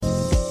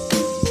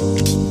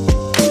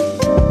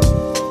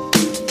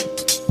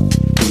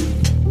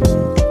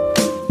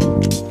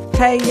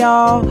Hey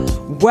y'all,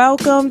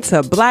 welcome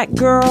to Black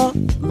Girl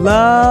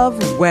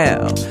Love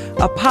Well,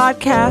 a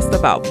podcast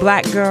about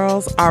Black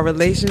girls, our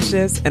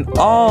relationships, and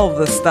all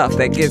the stuff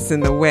that gets in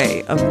the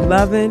way of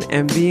loving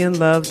and being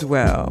loved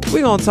well.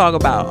 We're going to talk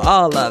about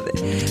all of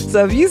it.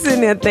 So if you're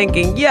sitting there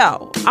thinking,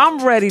 yo,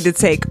 I'm ready to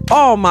take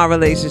all my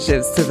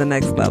relationships to the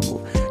next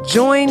level,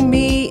 join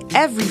me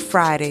every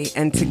Friday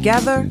and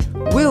together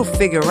we'll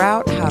figure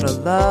out how to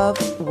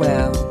love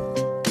well.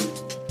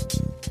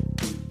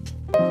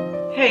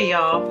 Hey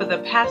y'all, for the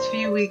past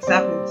few weeks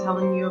I've been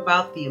telling you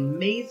about the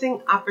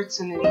amazing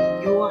opportunity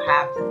you will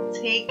have to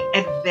take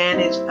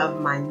advantage of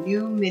my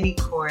new mini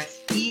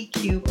course,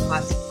 EQ++.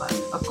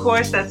 A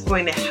course that's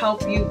going to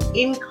help you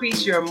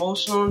increase your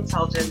emotional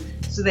intelligence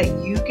so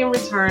that you can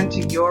return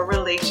to your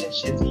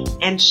relationships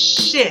and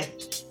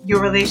shift your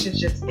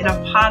relationships in a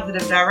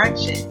positive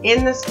direction.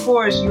 In this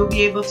course, you'll be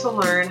able to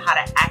learn how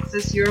to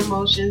access your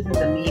emotions and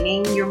the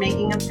meaning you're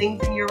making of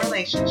things in your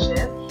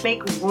relationship,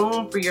 make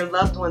room for your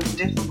loved one's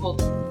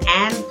difficult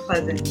and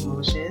pleasant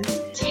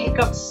emotions, take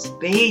up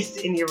space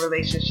in your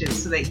relationship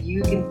so that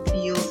you can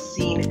feel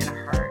seen and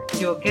heard.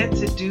 You'll get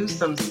to do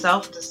some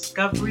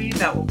self-discovery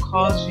that will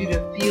cause you to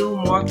feel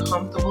more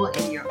comfortable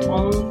in your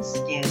own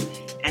skin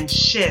and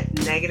shift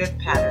negative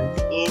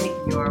patterns in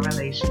your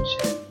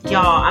relationship.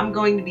 Y'all, I'm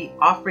going to be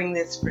offering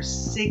this for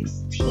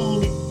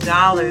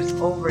 $16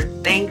 over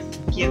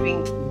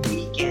Thanksgiving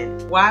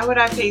weekend. Why would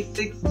I pay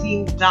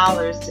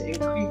 $16 to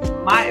increase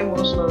my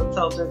emotional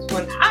intelligence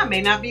when I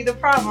may not be the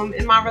problem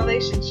in my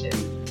relationship?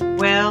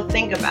 Well,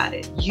 think about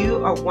it.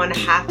 You are one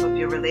half of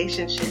your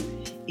relationship.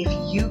 If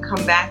you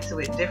come back to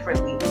it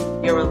differently,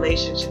 your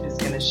relationship is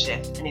going to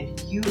shift. And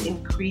if you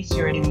increase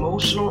your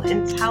emotional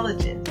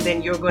intelligence,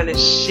 then you're going to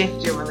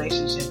shift your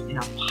relationship in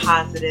a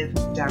positive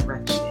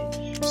direction.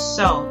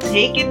 So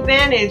take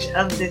advantage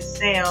of this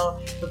sale.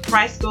 The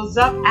price goes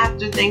up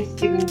after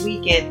Thanksgiving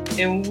weekend.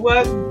 And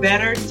what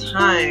better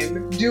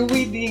time do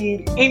we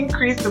need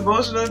increased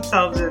emotional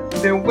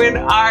intelligence than when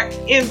our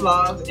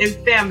in-laws and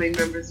family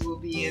members will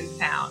be in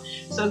town?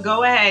 So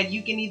go ahead.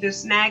 You can either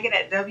snag it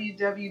at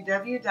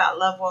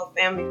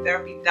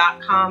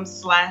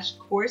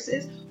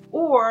www.lovewellfamilytherapy.com/courses,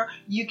 or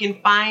you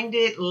can find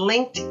it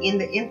linked in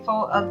the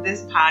info of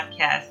this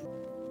podcast.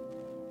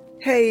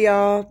 Hey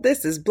y'all,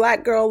 this is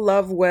Black Girl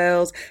Love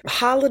Well's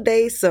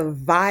holiday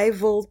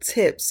survival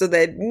tips so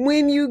that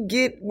when you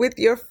get with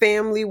your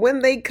family, when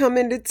they come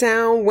into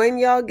town, when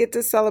y'all get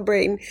to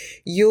celebrating,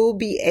 you'll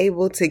be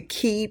able to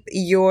keep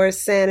your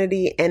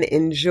sanity and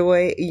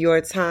enjoy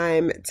your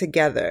time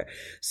together.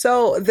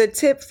 So the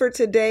tip for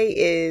today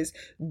is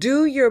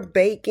do your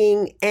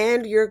baking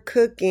and your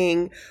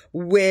cooking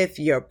with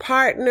your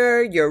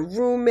partner, your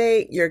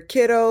roommate, your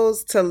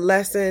kiddos to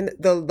lessen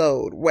the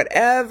load.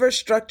 Whatever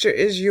structure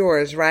is yours,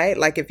 right?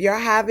 Like if you're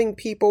having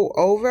people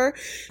over,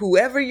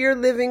 whoever you're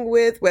living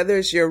with, whether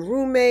it's your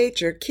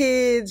roommate, your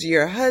kids,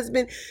 your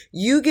husband,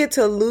 you get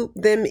to loop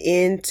them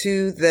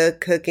into the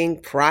cooking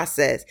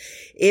process.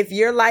 If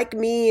you're like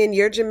me and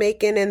you're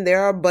Jamaican and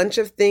there are a bunch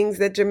of things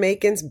that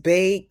Jamaicans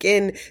bake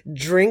and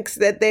drinks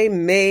that they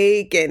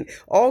make and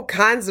all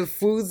kinds of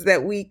foods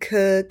that we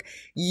cook,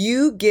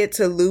 you get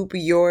to loop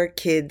your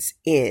kids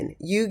in.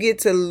 You get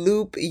to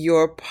loop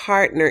your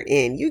partner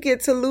in. You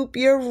get to loop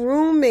your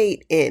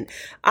roommate in.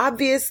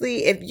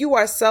 Obviously, if you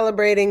are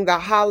celebrating the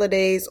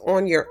holidays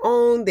on your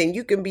own, then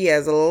you can be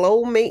as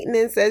low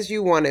maintenance as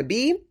you want to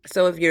be.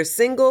 So if you're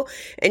single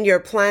and you're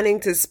planning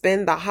to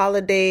spend the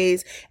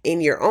holidays in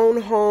your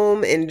own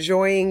home,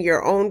 enjoying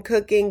your own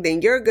cooking,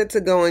 then you're good to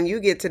go and you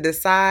get to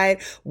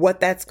decide what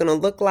that's going to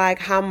look like,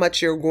 how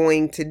much you're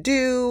going to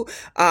do,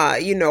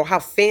 how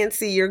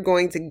fancy you're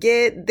going to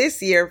get.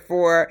 This year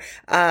for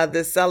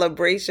the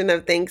celebration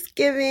of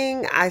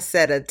Thanksgiving, I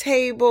set a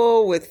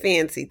table with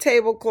fancy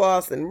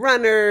tablecloths and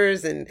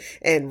runners and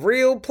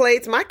real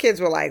plates. My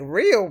kids were like,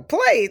 real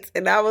plates?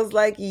 And I was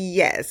like,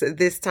 yes,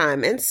 this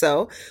time. And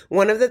so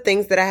one of the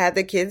things that I had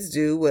the kids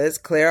do was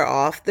clear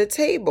off the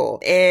table.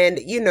 And,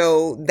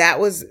 that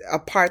was a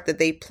part that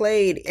they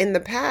played in the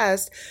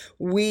past.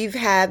 We've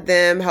had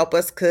them help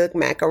us cook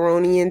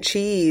macaroni and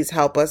cheese,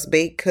 help us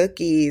bake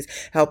cookies,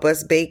 help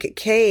us bake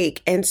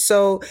cake. And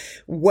so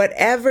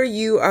whatever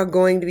you are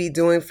going to be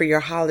doing for your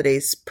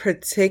holidays,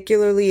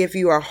 particularly if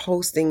you are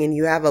hosting and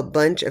you have a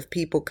bunch of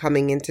people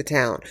coming into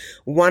town,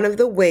 one of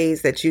the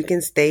ways that you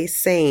can stay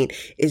sane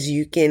is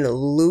you can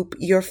loop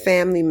your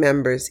family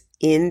members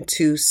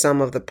into some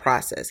of the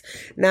process.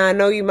 Now, I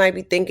know you might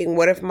be thinking,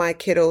 what if my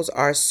kiddos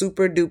are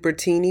super duper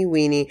teeny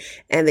weeny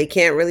and they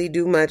can't really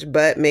do much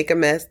but make a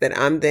mess that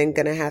I'm then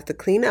going to have to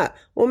clean up?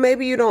 Well,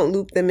 maybe you don't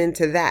loop them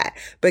into that,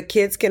 but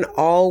kids can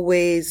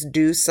always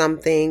do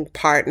something.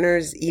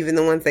 Partners, even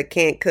the ones that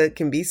can't cook,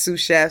 can be sous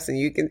chefs and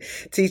you can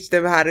teach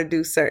them how to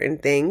do certain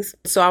things.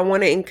 So I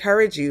want to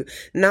encourage you.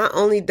 Not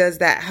only does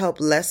that help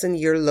lessen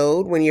your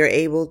load when you're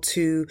able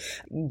to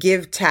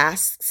give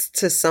tasks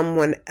to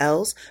someone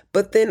else,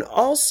 But then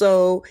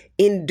also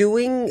in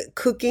doing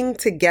cooking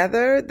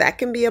together, that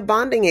can be a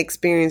bonding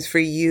experience for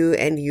you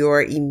and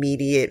your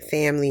immediate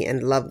family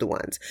and loved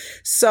ones.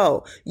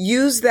 So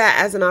use that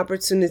as an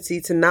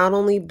opportunity to not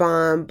only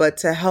bond, but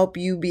to help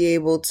you be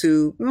able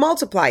to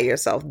multiply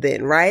yourself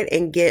then, right?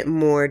 And get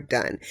more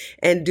done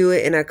and do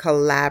it in a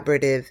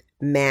collaborative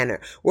manner.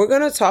 We're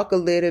going to talk a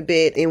little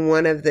bit in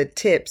one of the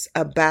tips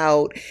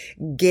about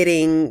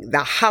getting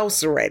the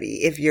house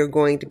ready if you're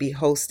going to be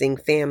hosting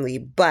family.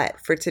 But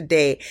for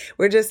today,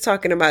 we're just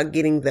talking about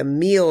getting the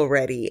meal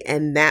ready.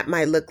 And that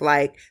might look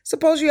like,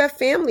 suppose you have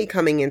family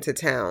coming into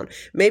town.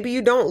 Maybe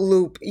you don't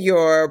loop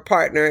your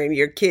partner and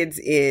your kids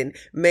in.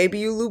 Maybe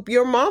you loop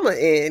your mama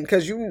in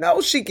because you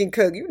know she can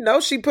cook. You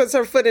know she puts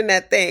her foot in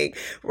that thing,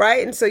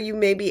 right? And so you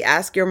maybe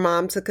ask your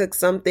mom to cook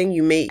something.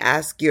 You may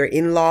ask your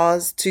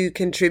in-laws to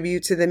contribute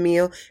to the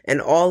meal,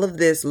 and all of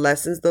this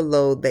lessens the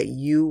load that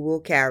you will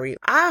carry.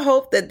 I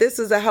hope that this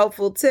is a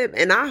helpful tip,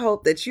 and I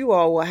hope that you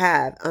all will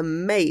have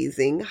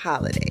amazing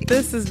holidays.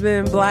 This has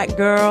been Black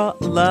Girl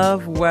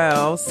Love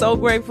Well. So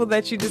grateful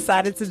that you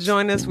decided to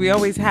join us. We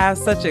always have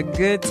such a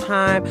good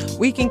time.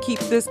 We can keep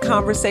this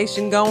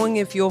conversation going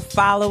if you'll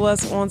follow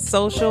us on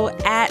social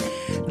at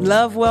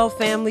Love Well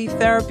Family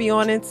Therapy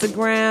on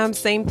Instagram.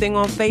 Same thing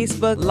on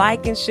Facebook.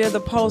 Like and share the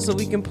post so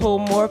we can pull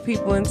more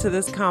people into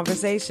this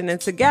conversation,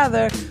 and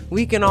together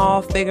we can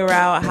all figure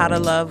out how to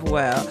love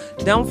well.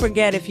 Don't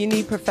forget, if you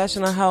need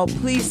professional help,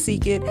 please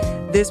seek it.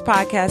 This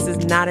podcast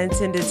is not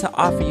intended to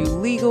offer you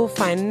legal,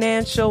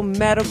 financial,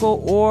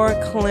 medical, or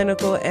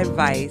clinical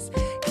advice.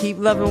 Keep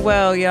loving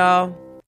well, y'all.